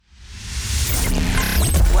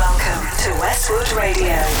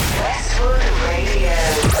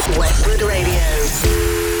Westwood Radio.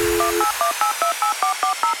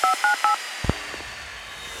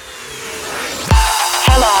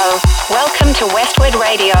 Hello, welcome to Westwood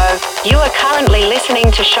Radio. You are currently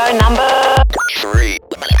listening to show number 3,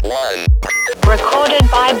 1. Recorded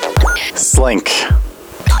by Slink.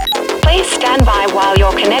 Please stand by while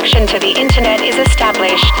your connection to the internet is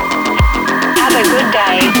established. Have a good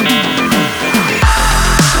day.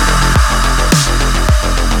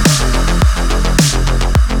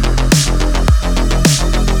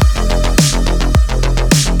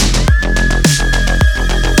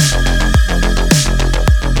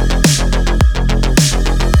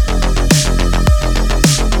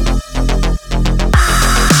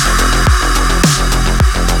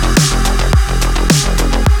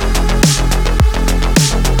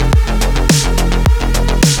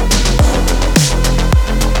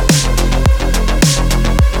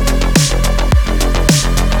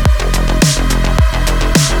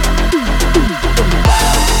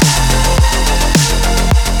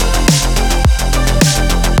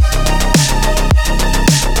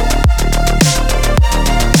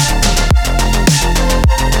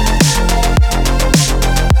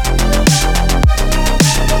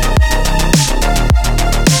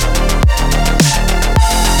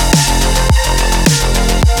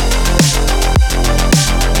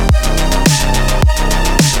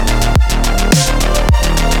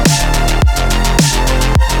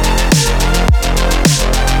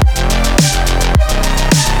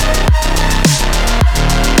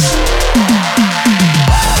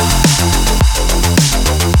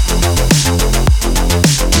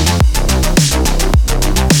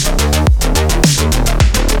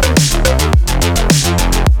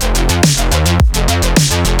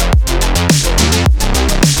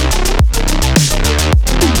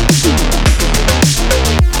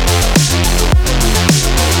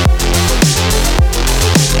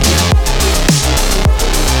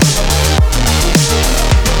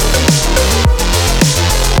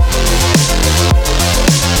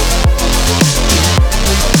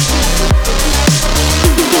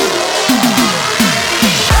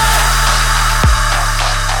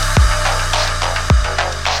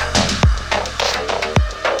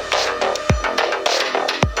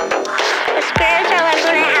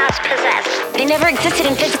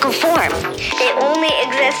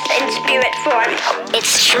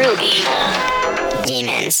 It's truly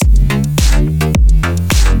demons.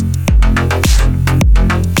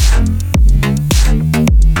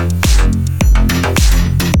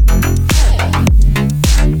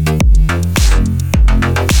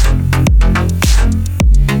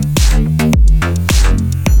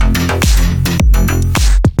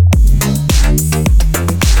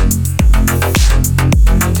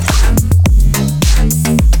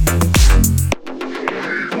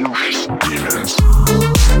 Demons.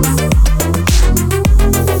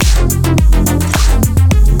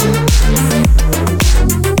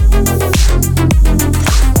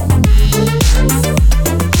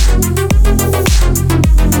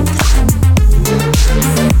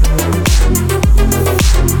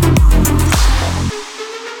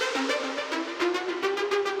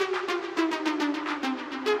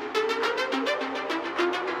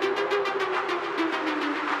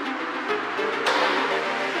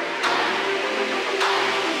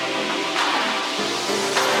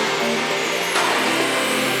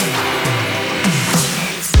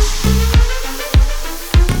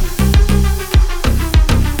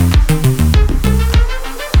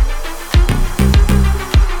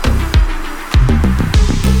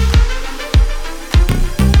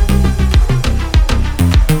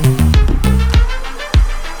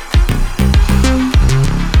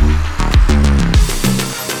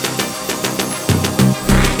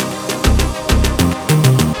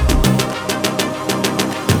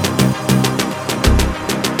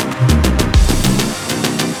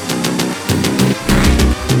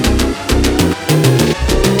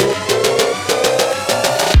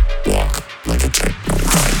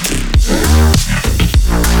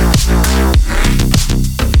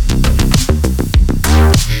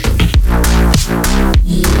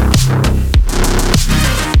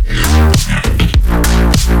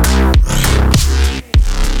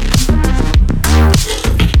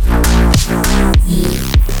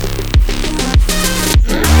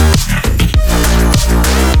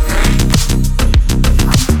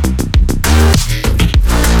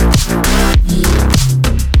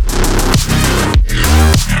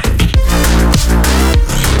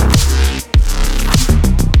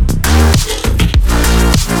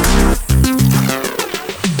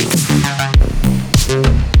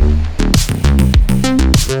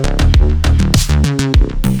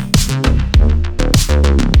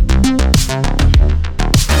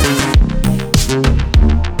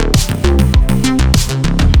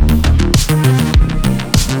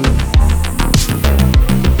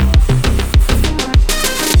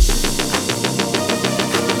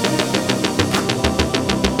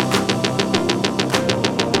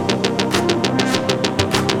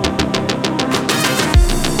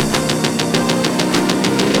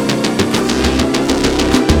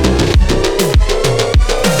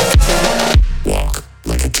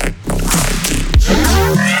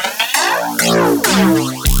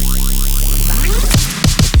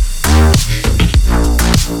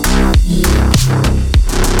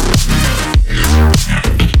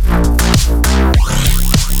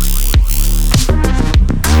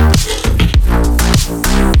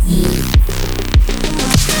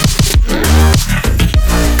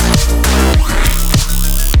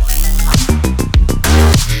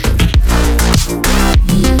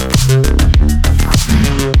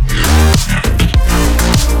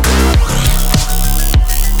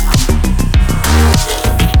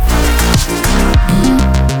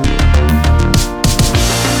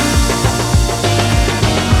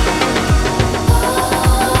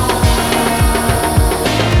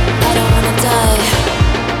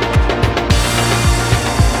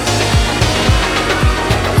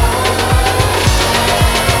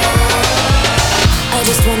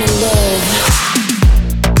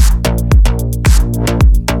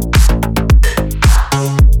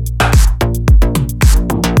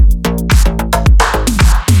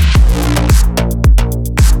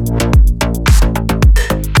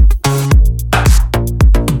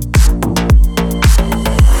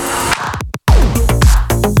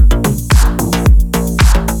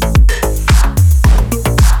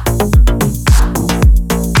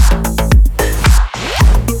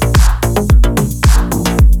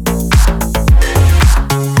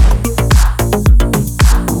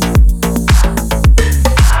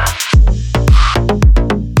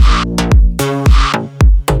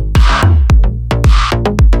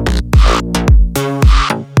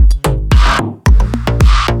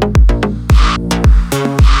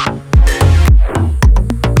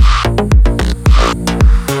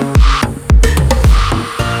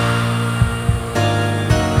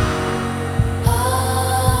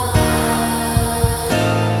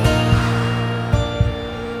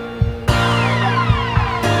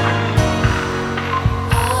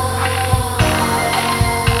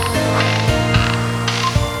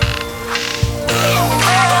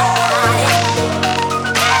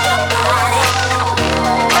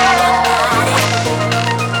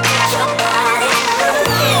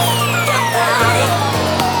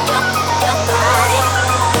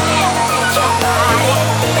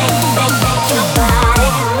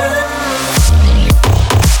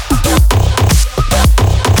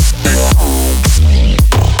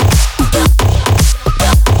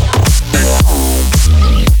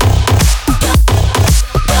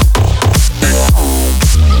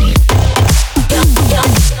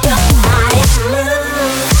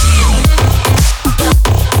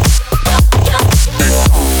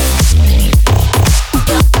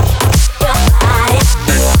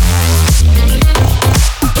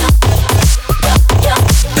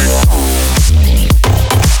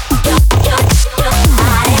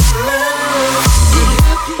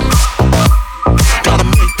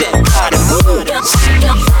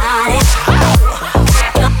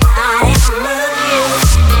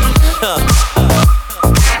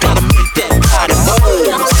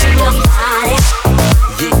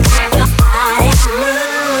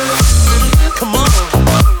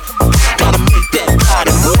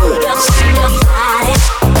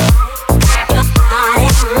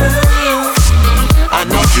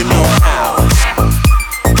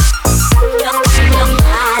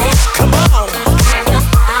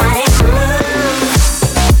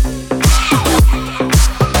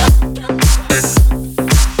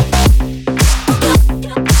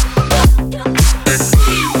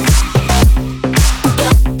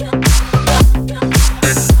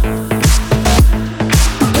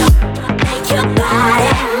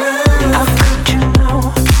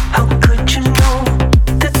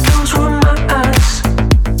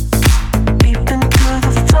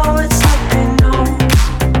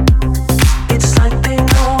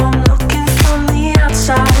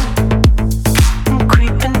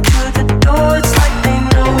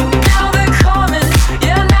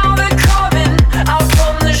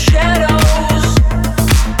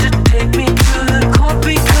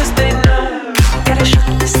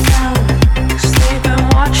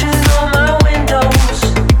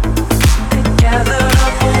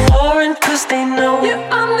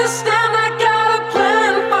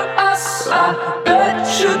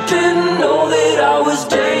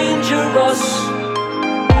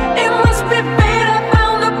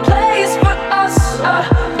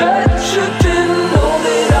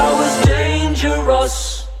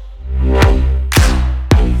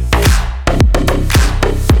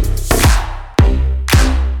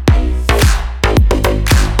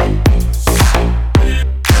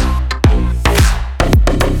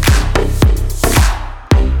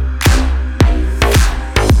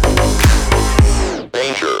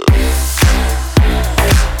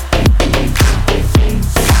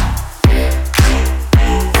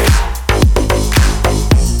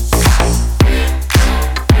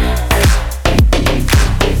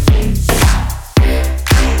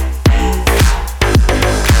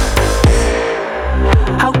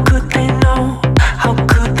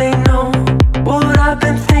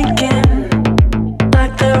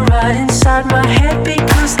 right inside my head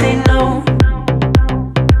because they know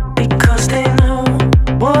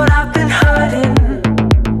what I've been hiding.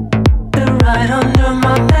 They're right under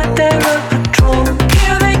my bed, they're a patrol.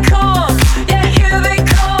 Here they come, yeah, here they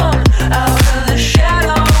come, out of the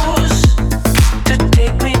shadows to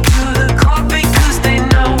take me to the car because they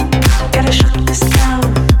know. Gotta shut this down,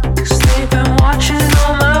 'cause they've been watching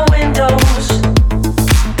all my windows.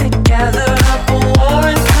 They gather up a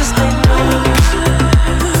warrant 'cause they know.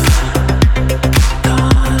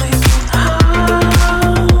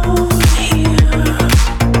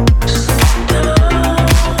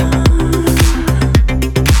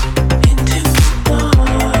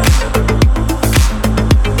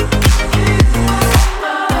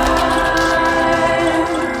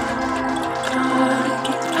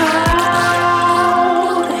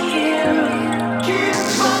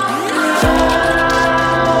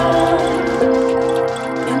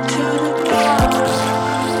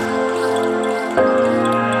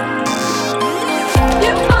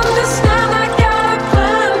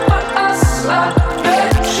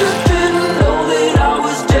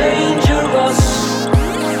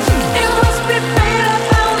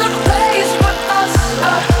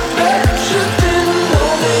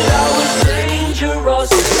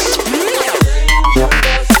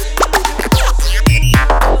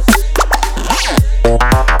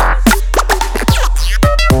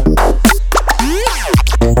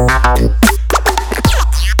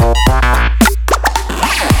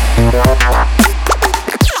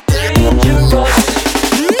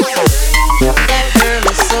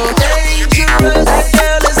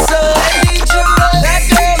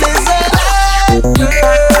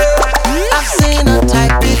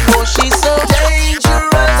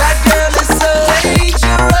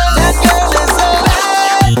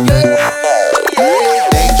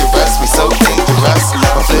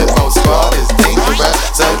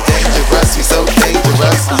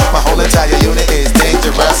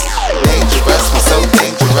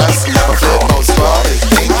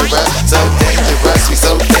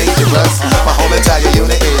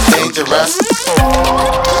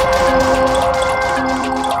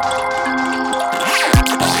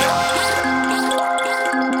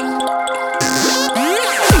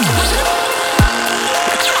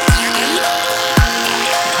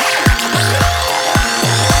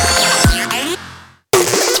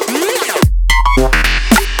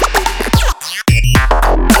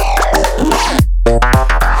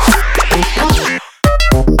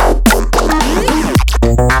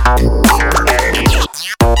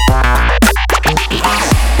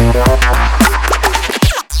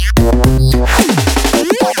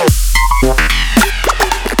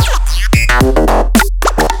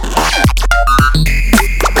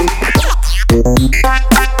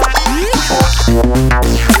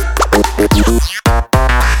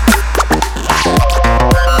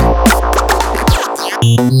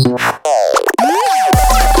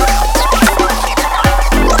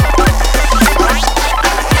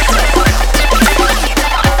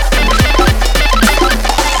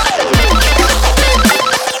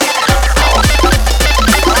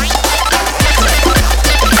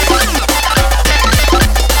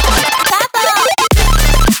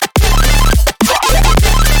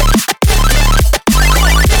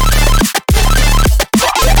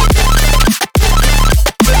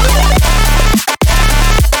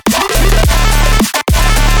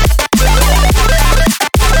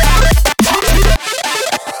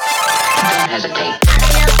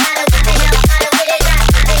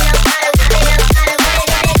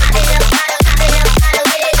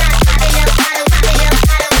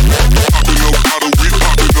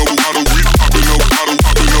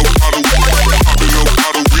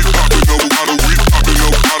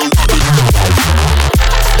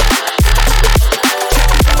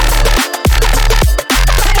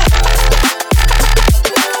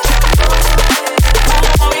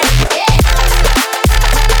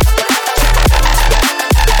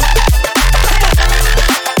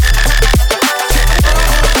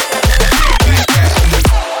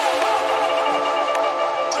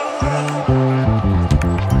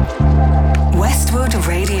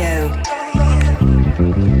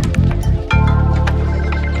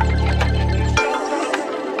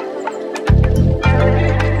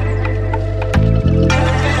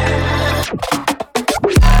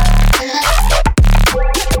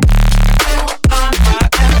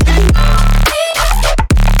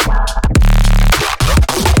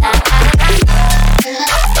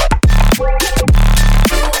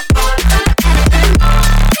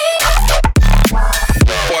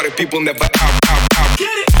 people never out. Get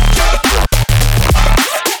it.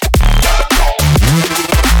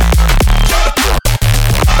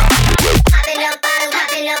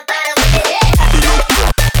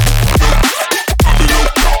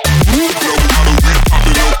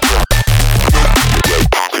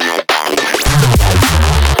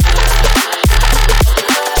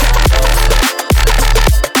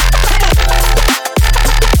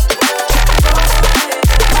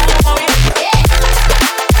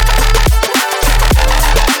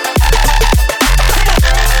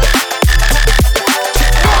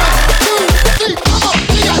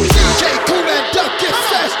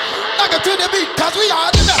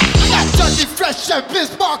 said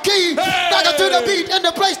Vince Marquis. Knock it to the beat and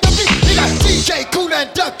the place to be. We got DJ Kool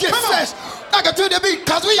and Duck Get Fresh. Knock it to the beat,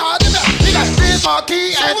 cause we are the best. We got Vince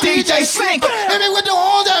Marquis and DJ Sink. Hit me with the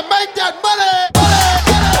horns and make that money.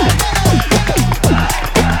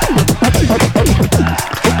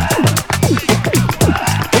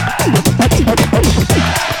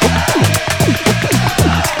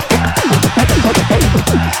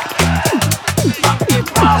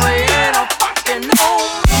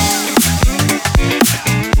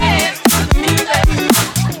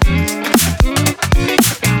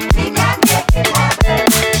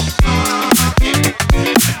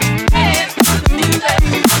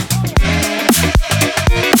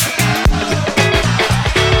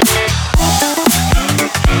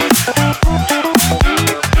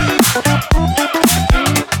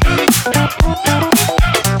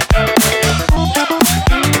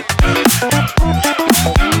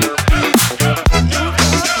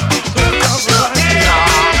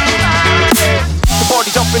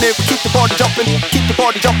 Keep the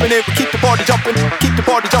party jumping and we keep the party jumping. Keep the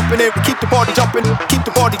party jumping and we keep the party jumping. Keep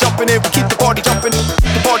the party jumping and we keep the party jumping.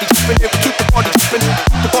 The party jumping and we keep the party jumping.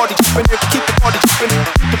 The party jumping and we keep the party jumping.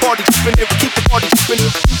 The party jumping and we keep the party jumping.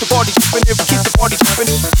 The party jumping and we keep the party jumping.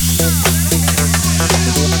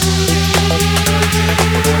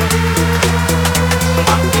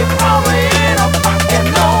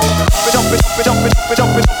 Jumping, jumping,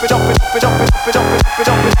 jumping, jumping, jumping, jumping, jumping, jumping,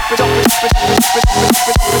 jumping,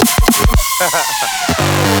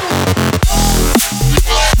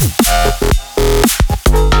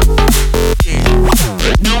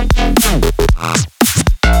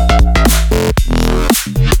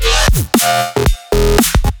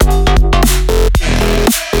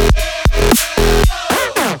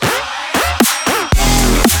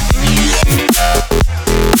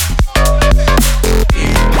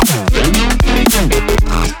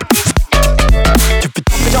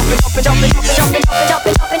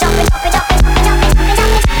 jumping, jumping, jumping, jumping.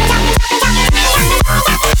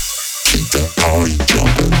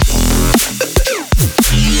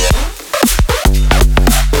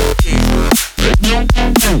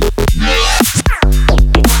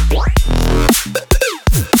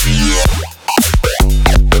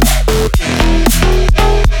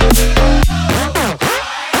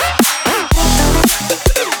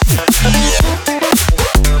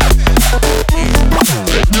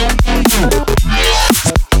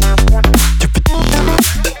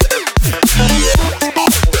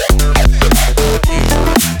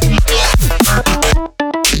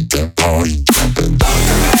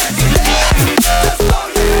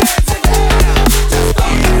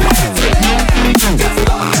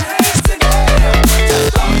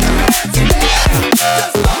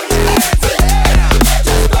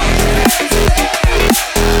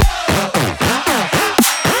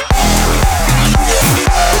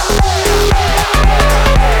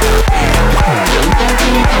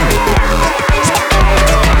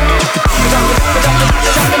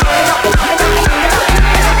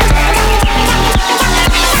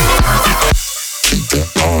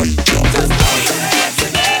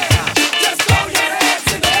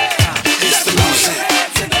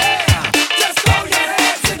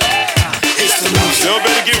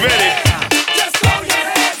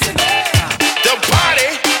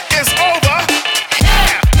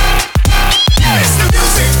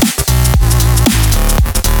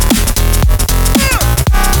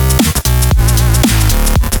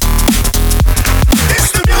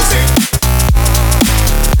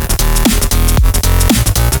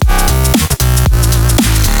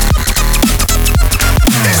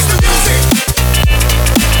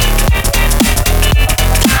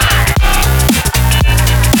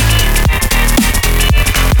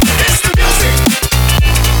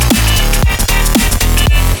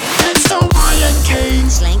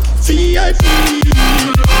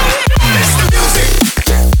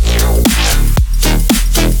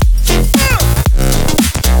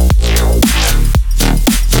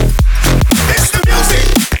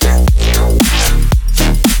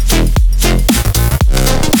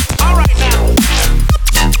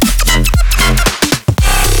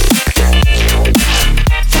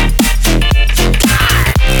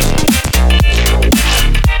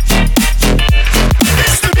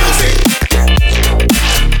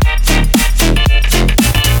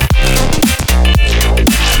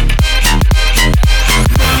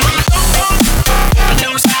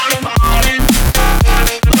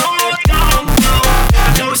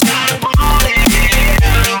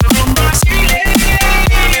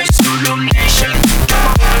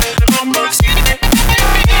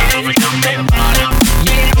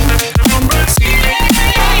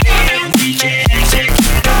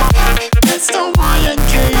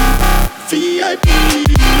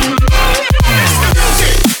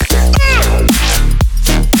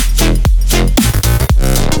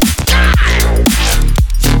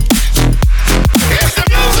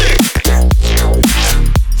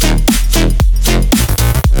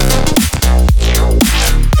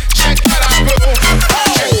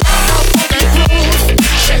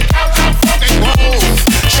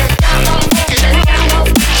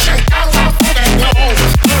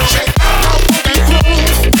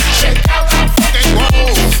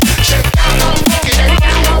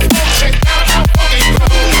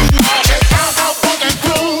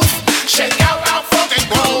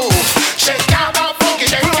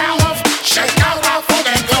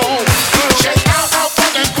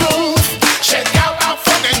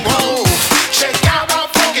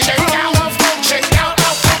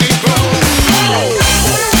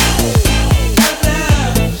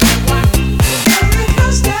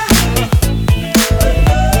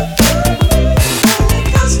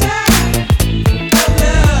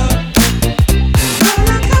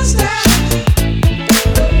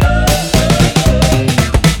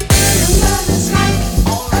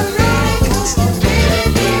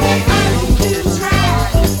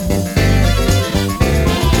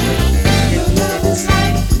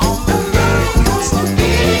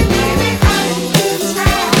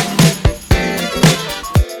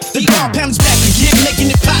 compound is back again, making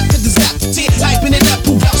it pop to the zap. Hyping it up,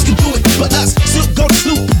 who else could do it but us? Silk go to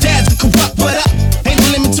Snoop, dads to corrupt, but up. Ain't no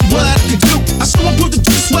limit to what I could do. I show up with the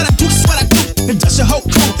juice, what I do, this what I do. And that's your whole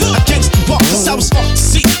crew. I gangsta the boss, that's how it's hard to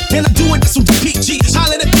see. And I do it, that's with the PG.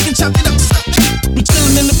 Holler at big and chop it up to stop. We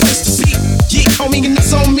chillin' in the place to see. Yeah, homie, and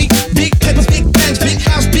that's on me. Big peppers, big bangs, big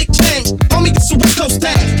house, big change. Homie, it's a West Coast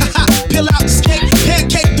thing. Haha, peel out the skate.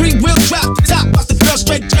 Pancake, 3-wheel drop. The top, bust the girl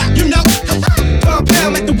straight drop. You know,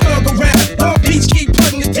 compound, make the world go round. Long Beach, keep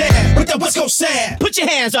putting it down. With that West Coast sound. Put your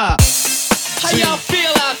hands up. How y'all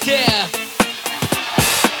feel out there?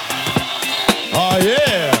 Oh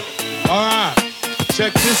yeah. All right.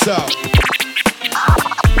 Check this out.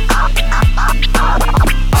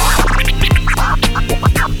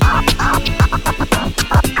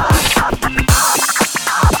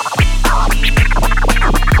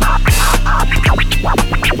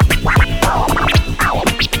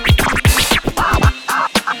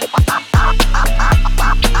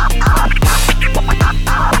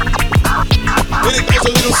 And it goes a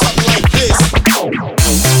little something like this.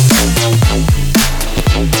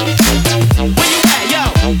 Where you at, yo?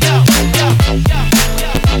 Yo, yo, yo, yo.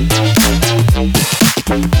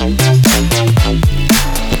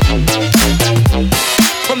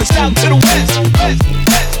 From the south to the west, west,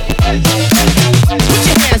 west, west, west. Put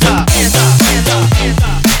your hands up, hands up, hands up, hands up, hands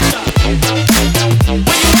up, hands up.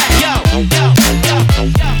 Where you at, yo? Yo, yo,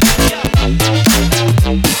 yo, yo.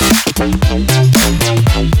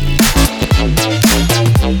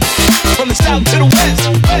 From the south to the west,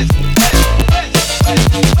 west, west, west,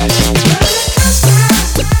 west, west.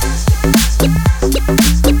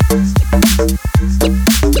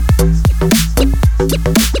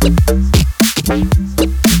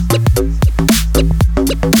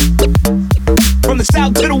 From the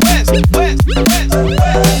south to the west, west, west,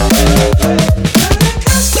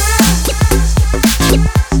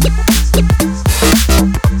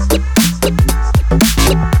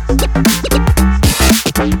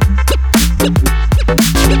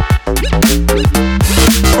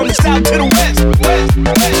 from the south to the west, west,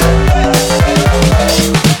 west,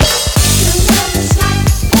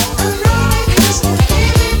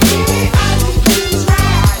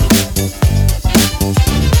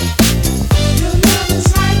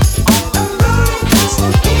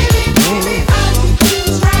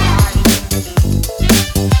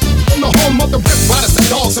 From the home of the rip riders and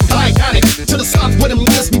dogs and bionic to the south where them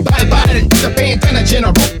lives me body. The bandana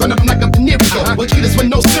general, run up like I'm De Niro. With cheaters with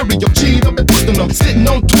no cereal, cheat up and twisting them. Sitting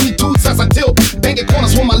on 22 sides I tilt, banging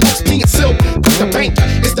corners with my lips pink and silk. Quick the bank,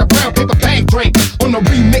 it's the brown paper bag drink. On the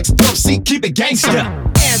remix dub seat, keep it gangsta.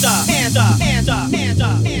 hands up, hands up, hands up, hands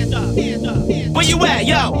up, hands up, hands up, hands up. Where you at,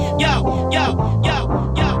 yo, yo, yo, yo,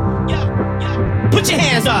 yo, yo, yo. Put your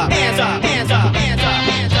hands up, hands up, hands up, hands up,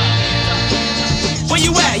 hands up, hands up. Where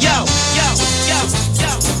you at, yo, yo, yo,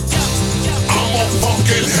 yo, yo, yo. I'm a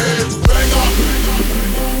fucking headbanger.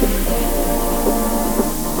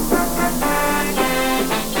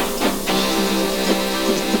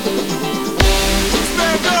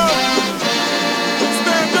 Stand up.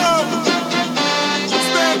 Stand up.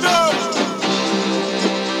 Stand up.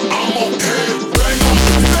 I'm a headbanger.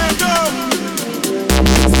 Stand up.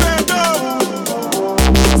 Stand up.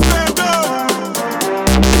 Stand up.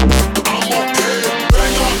 I'm a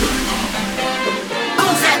headbanger.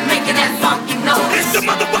 Who's that making that funky noise? It's the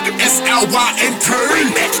motherfucking SLYN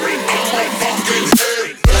remix. I'm a fucking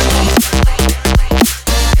headbanger.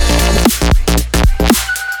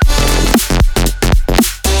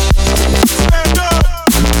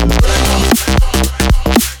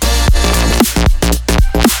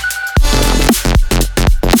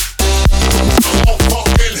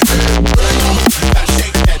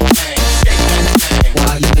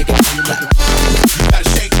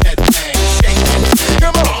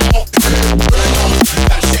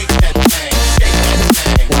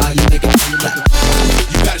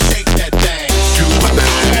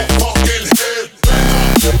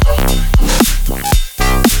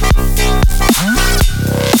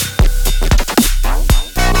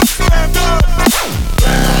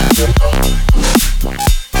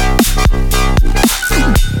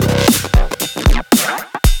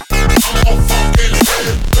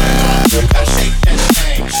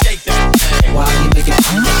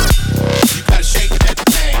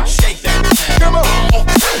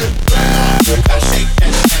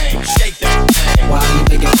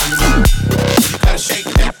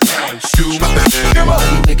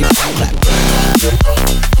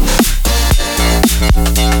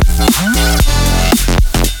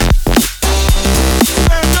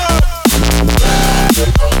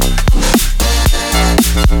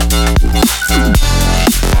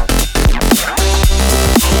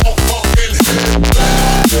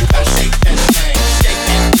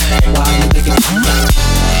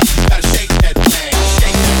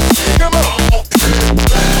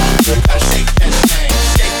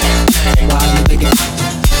 Are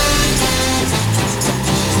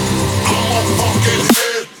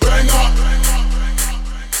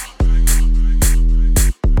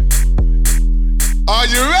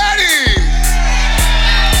you ready?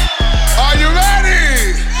 Are you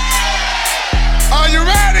ready? Are you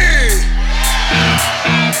ready?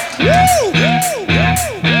 Woo!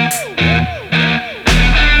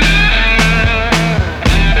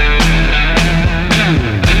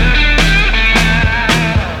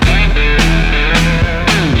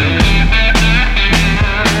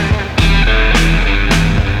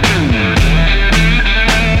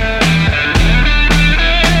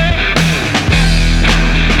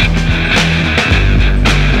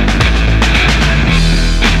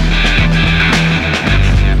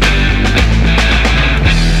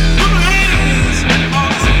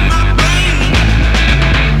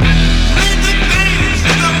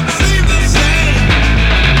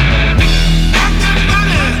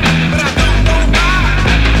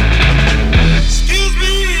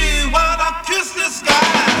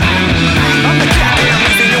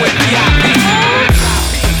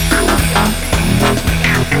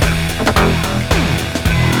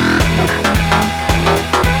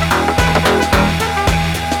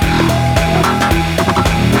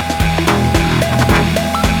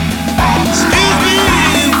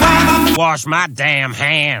 Wash my damn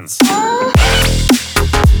hands.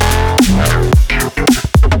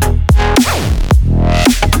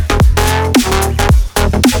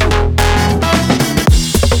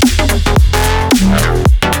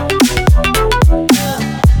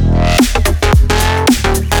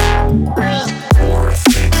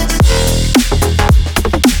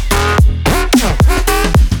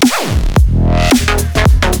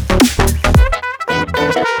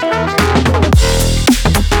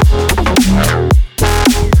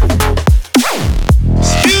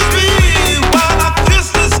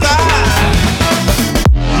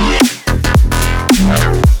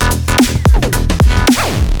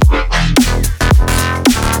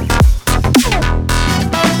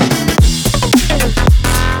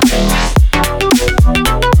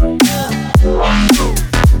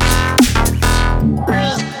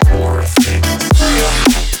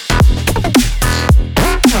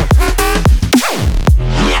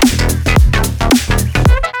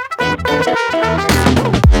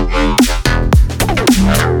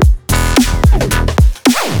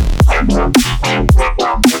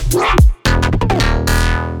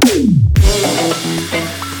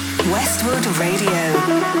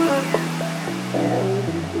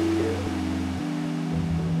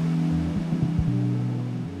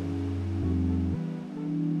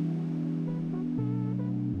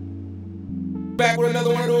 Back with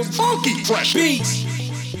another one of those funky fresh beats.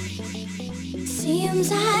 Seems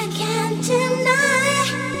I can't deny.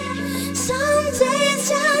 Some days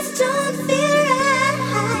just don't feel right.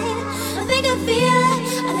 I think I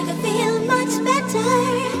feel much better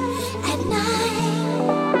at night.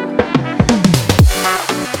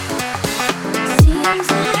 Seems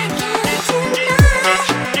I can't deny.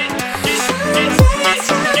 Some days just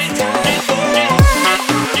don't feel right.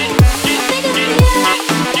 I think I feel much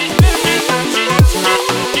better.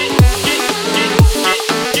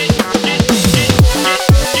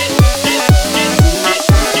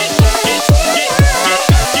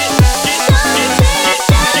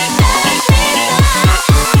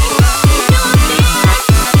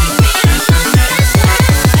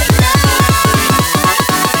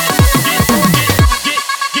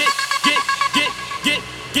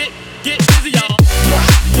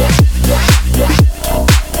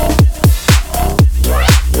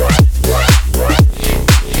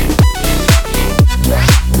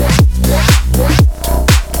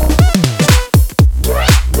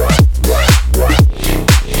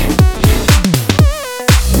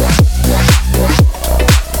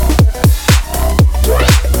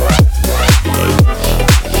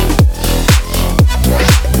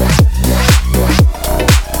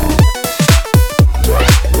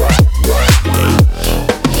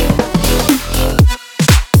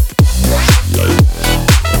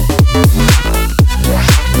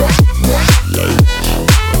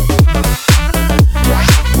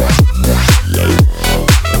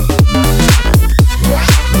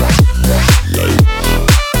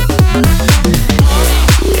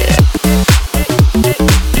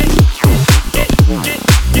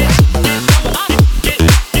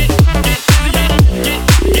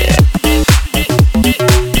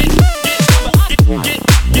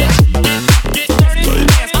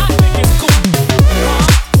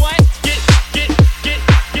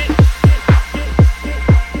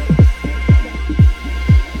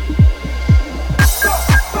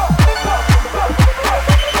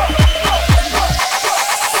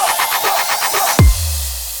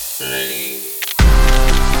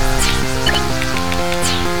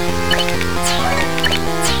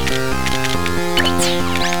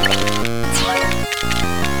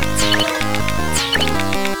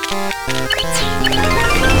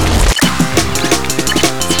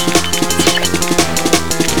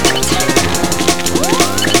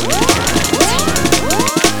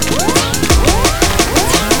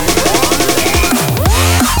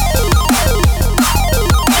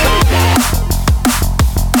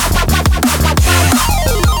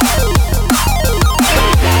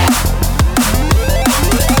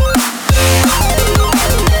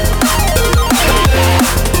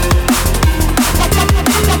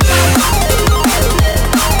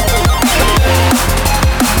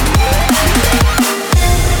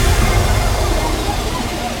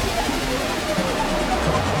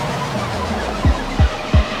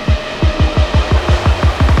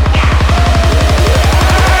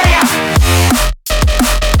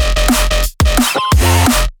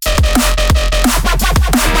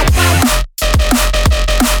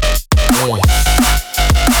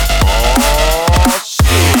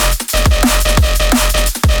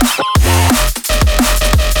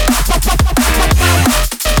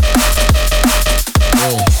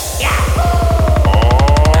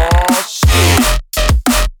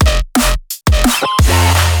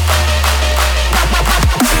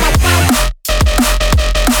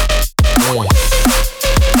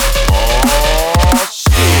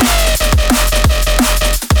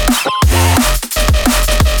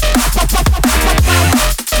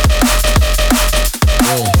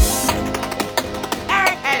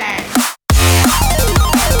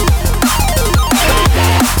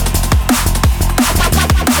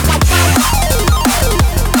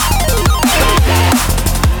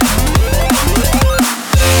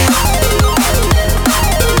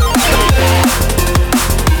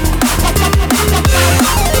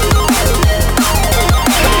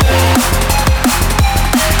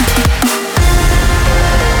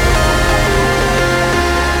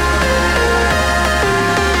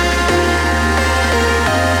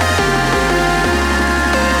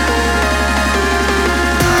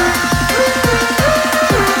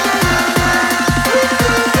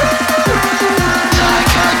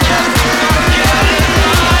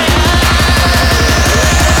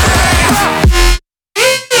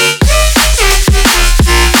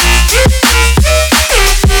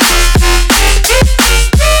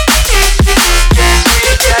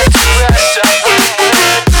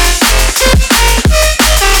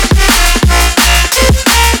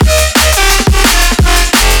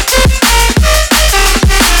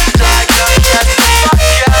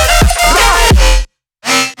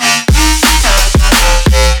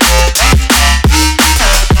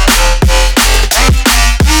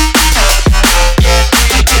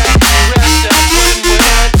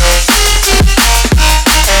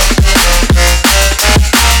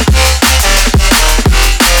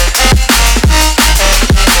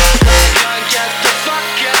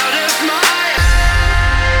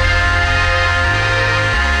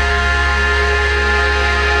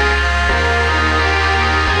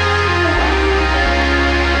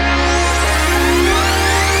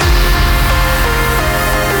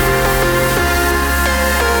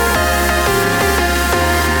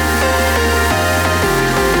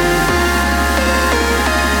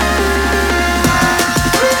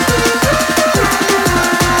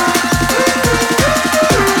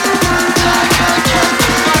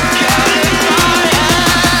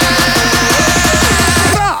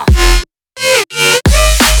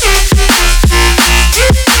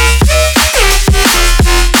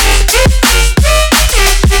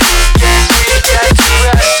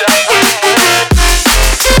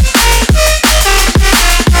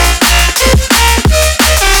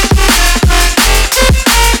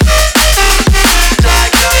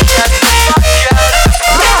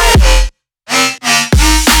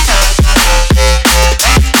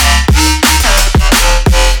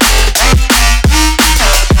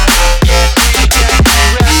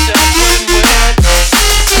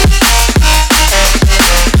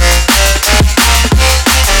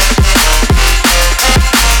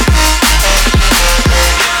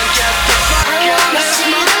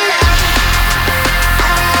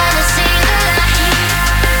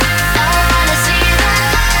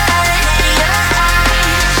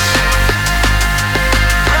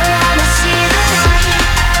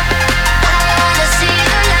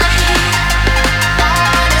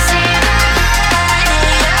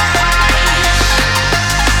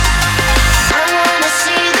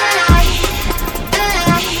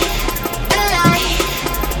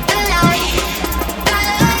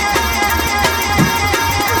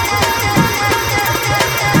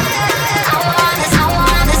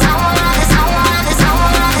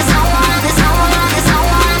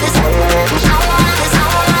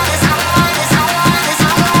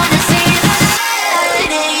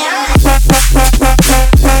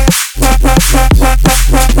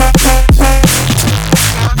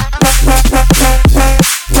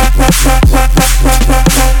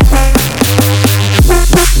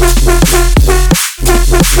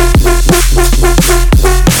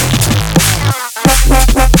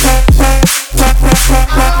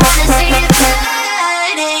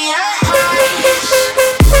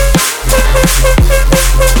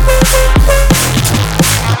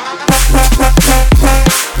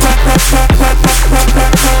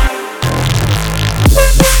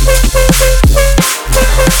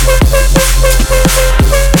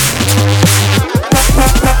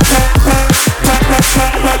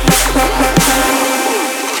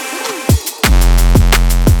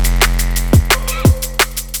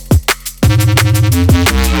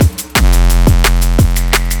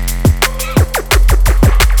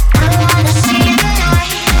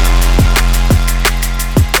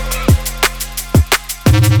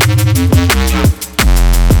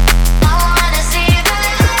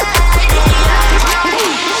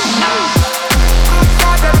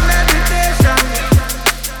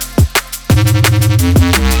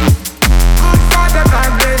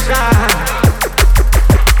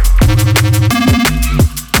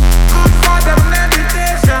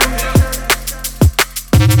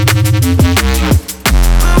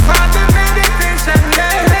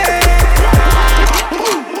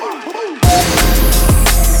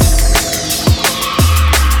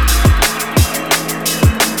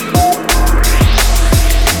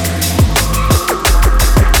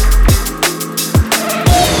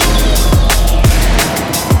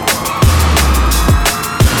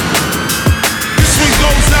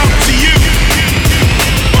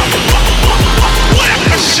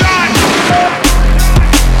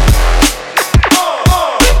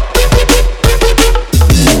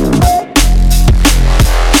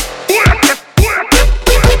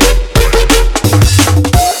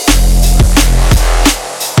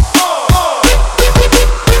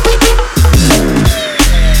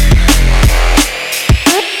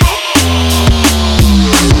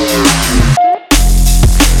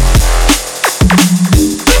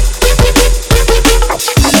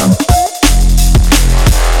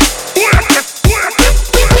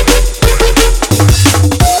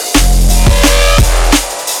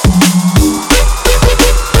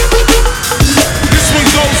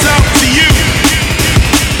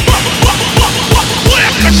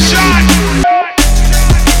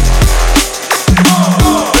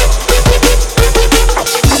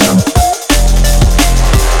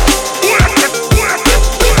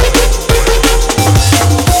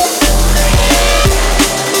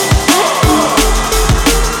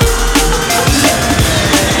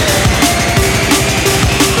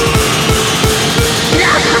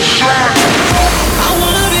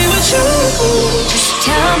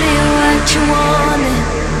 tell me what you want.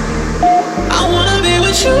 I wanna be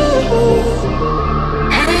with you.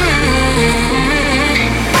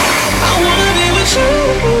 I wanna be with you.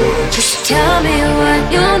 Just tell me what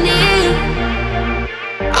you need.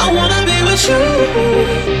 I wanna be with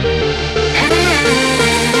you.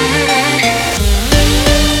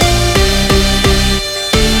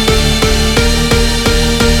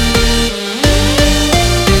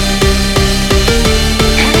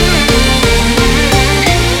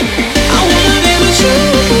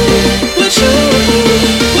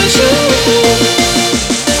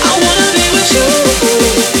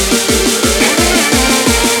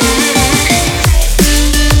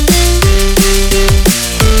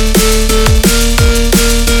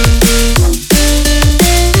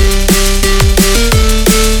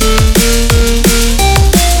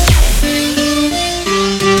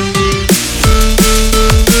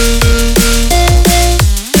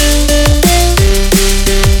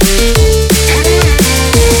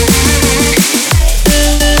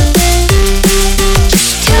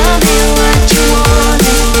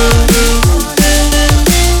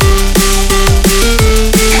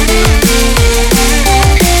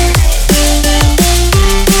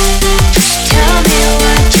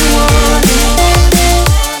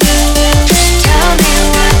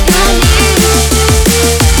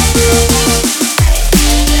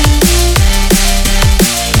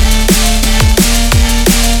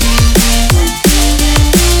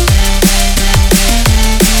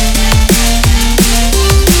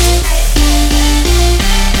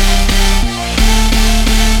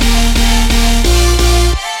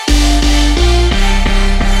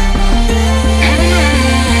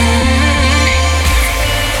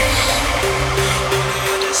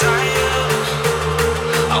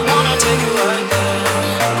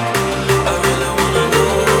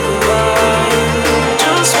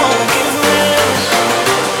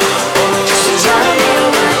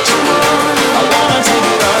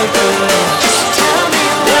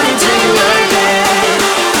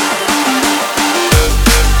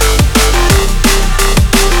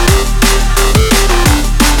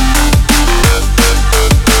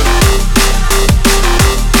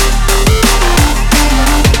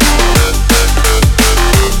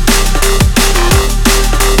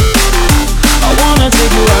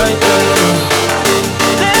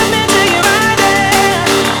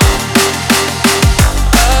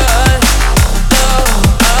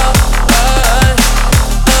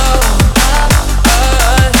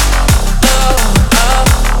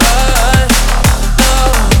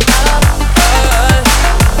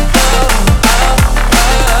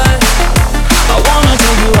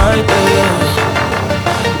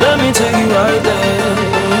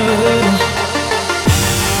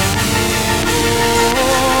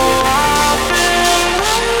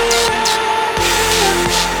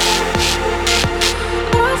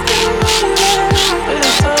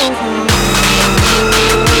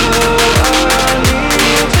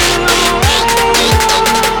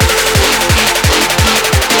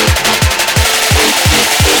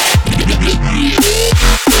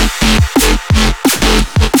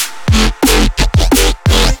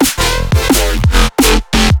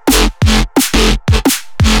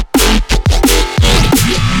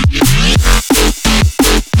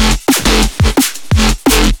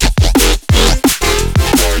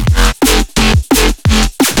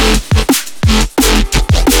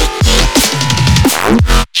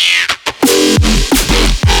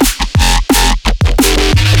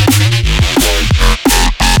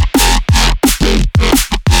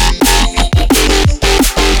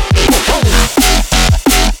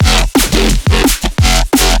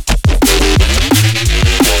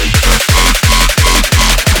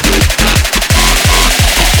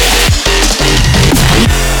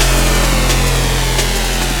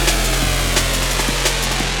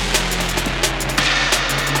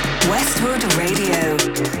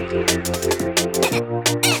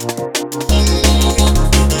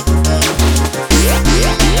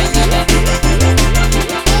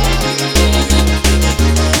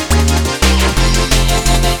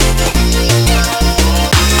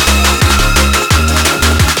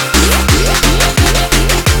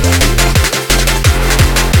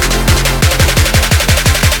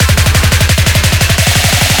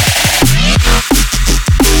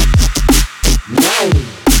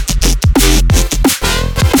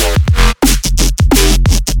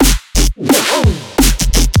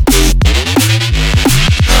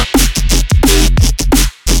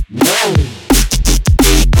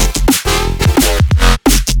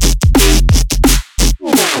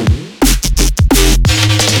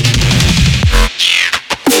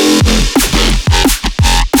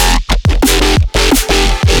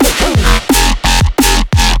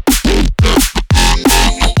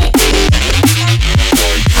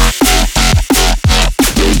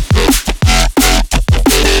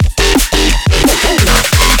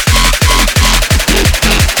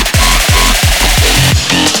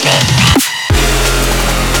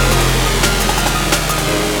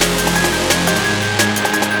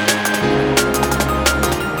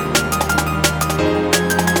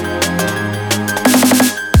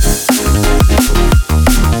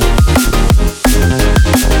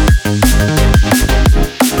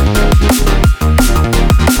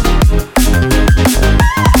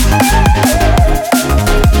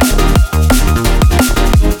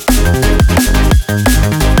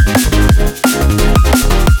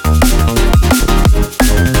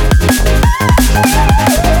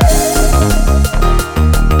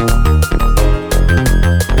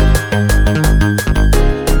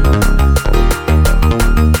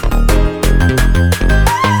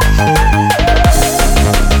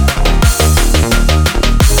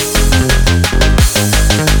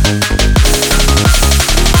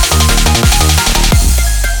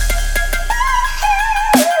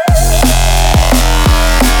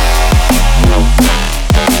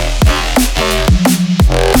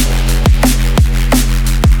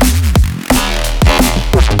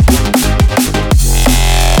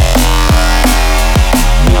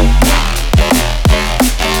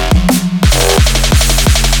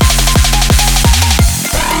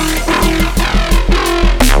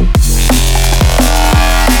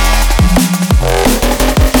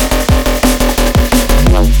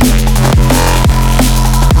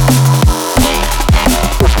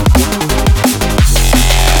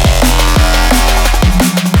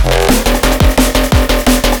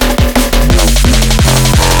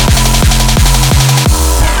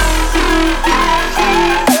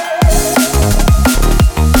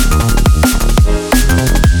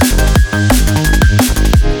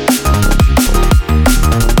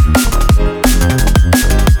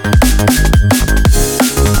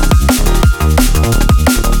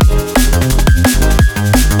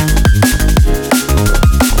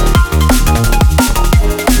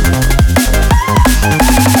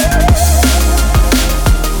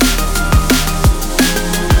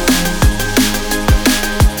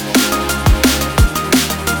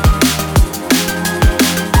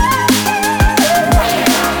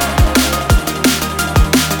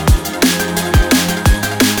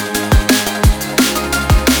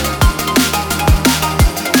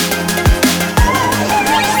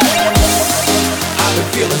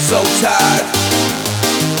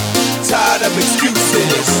 of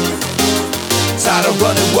excuses, tired of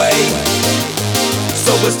running away.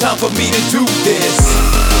 So it's time for me to do this.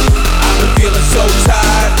 I've been feeling so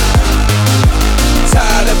tired,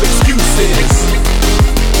 tired of excuses,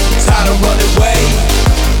 tired of running away.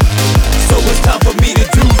 So it's time for me to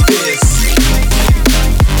do this.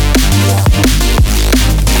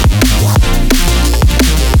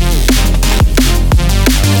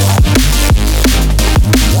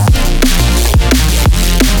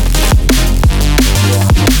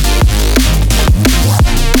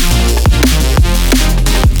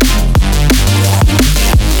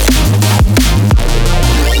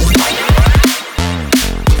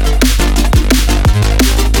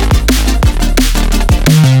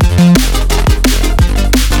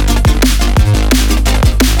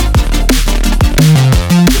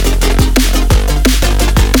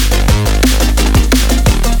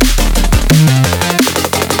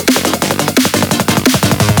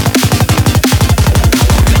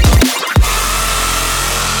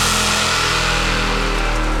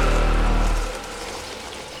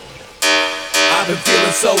 I've been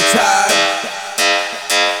feeling so tired,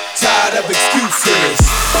 tired of excuses.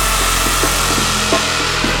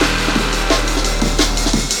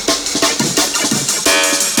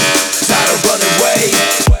 Tired of running away.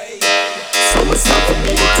 So it's time for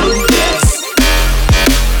me to do this.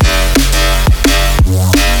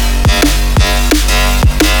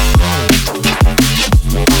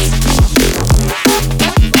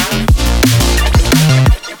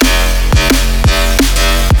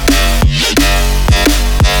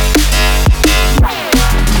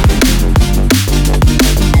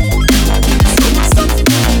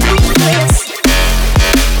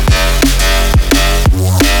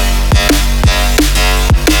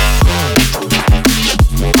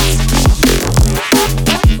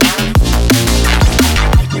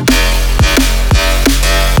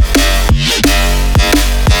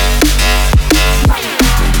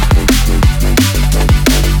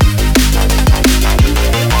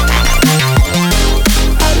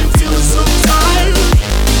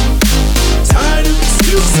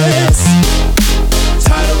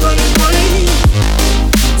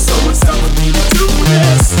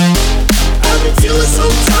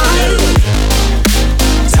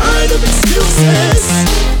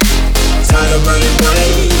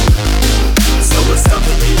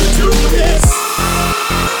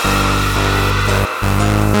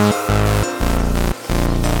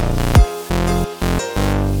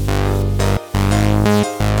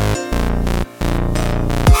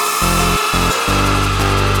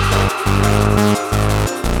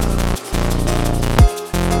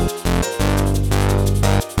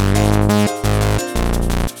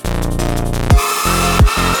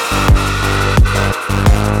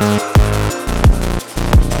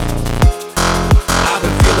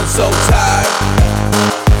 So tired,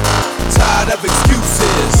 tired of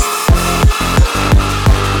excuses.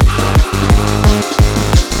 Tired of running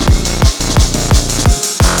away. So it's time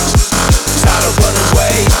for me to do this.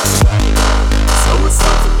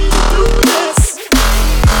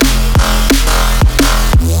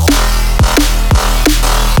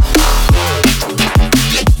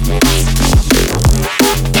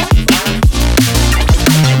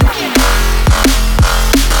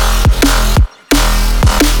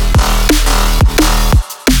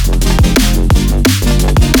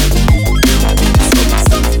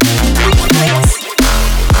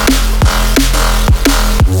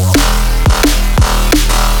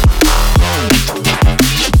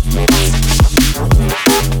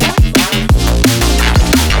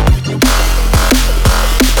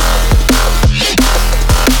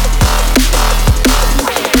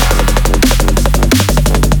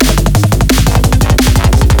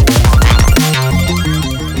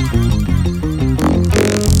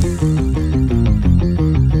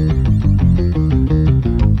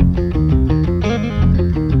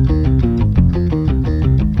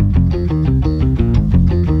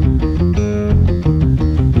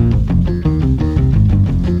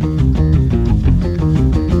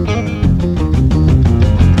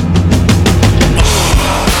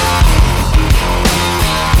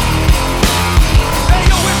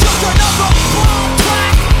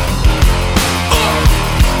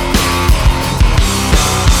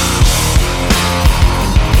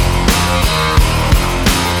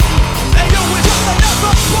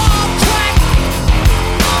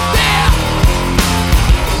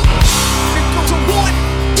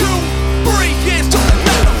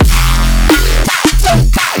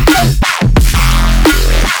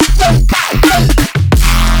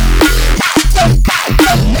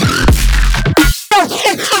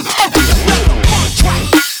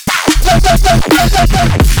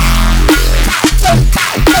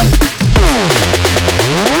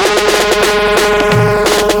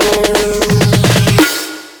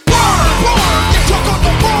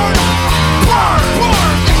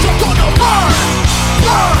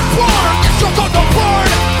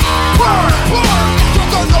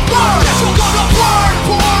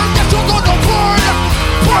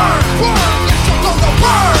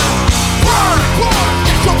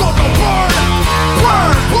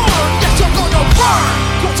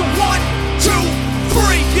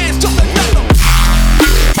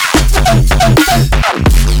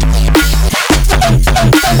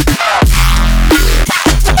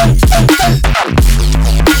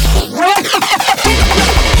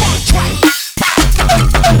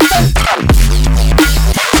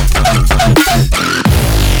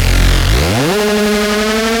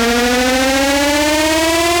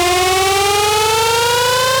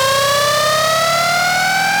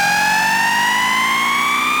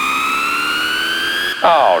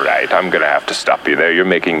 All right, I'm gonna have to stop you there. You're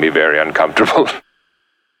making me very uncomfortable.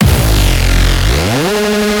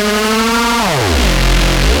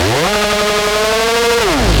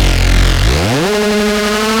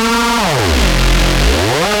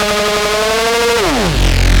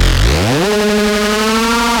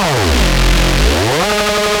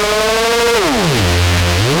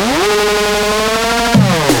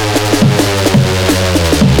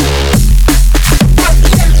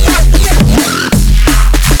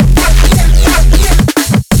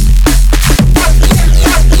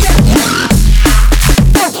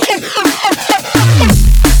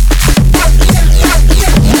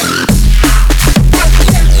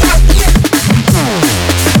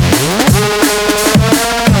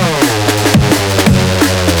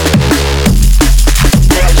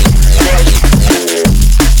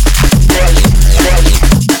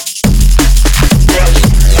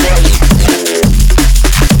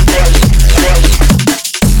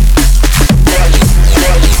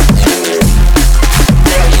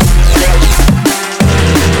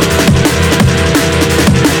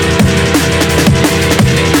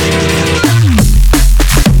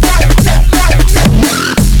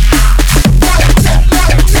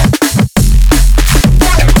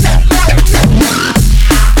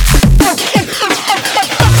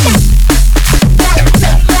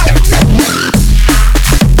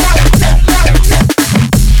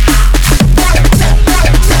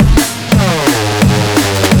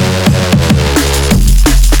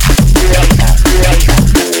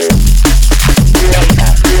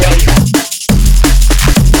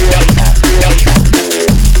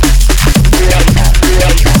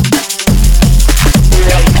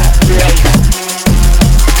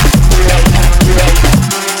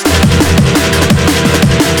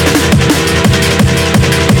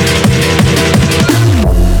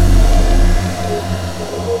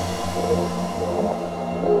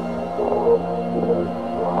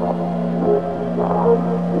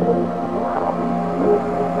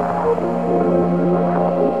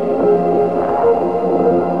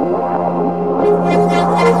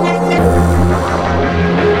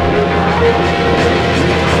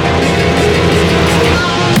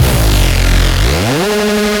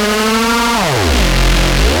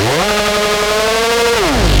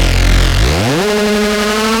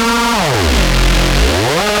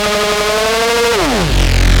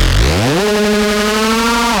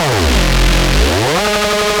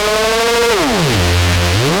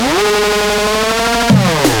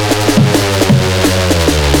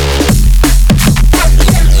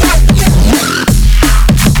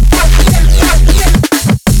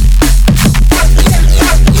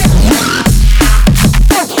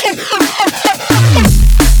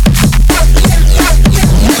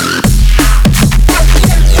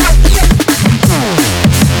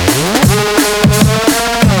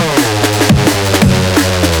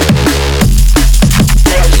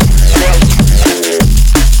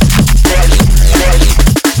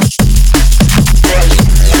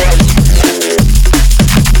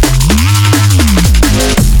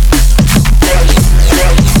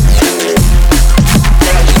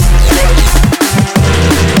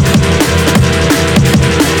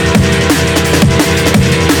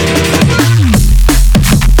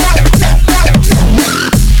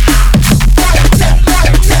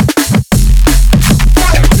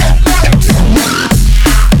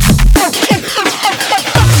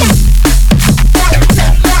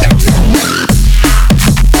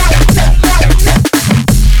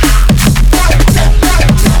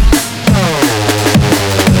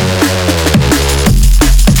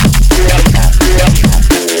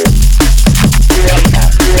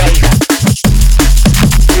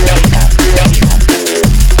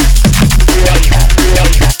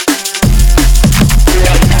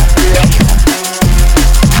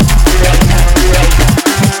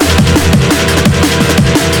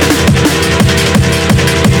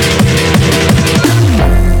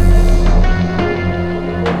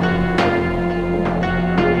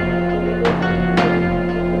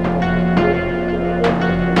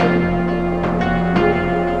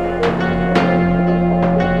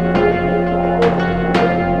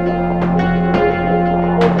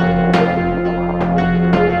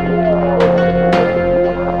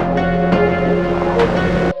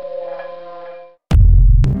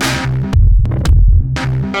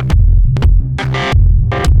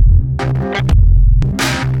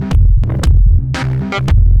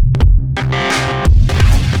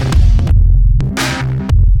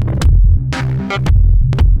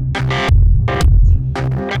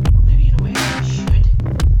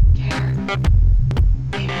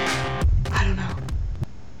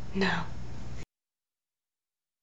 No.